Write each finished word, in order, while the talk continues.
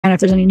if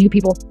there's any new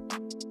people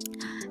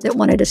that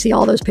wanted to see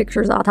all those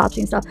pictures, autopsy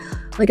and stuff.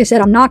 Like I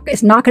said,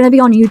 it's not going to be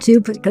on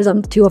YouTube because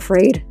I'm too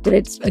afraid that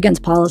it's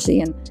against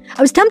policy. And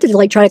I was tempted to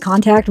like try to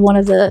contact one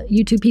of the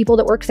YouTube people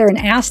that works there and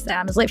ask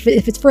them, it's like,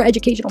 if it's for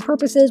educational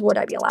purposes, would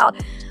I be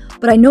allowed?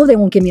 But I know they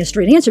won't give me a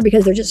straight answer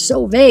because they're just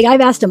so vague. I've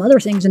asked them other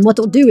things, and what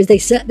they'll do is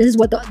this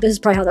is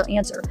probably how they'll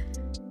answer.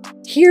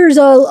 Here's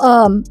a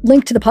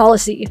link to the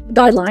policy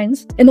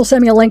guidelines, and they'll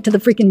send me a link to the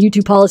freaking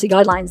YouTube policy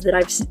guidelines that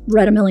I've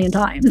read a million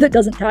times that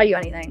doesn't tell you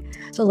anything.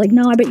 So like,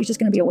 no, I bet you're just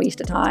going to be a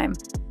waste of time.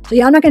 So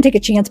yeah, I'm not going to take a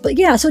chance, but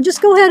yeah, so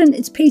just go ahead and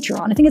it's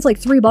Patreon. I think it's like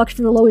 $3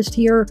 for the lowest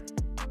tier.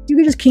 You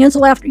can just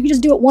cancel after, you can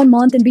just do it 1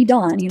 month and be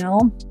done, you know?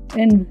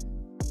 And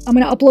I'm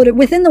going to upload it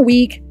within the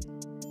week.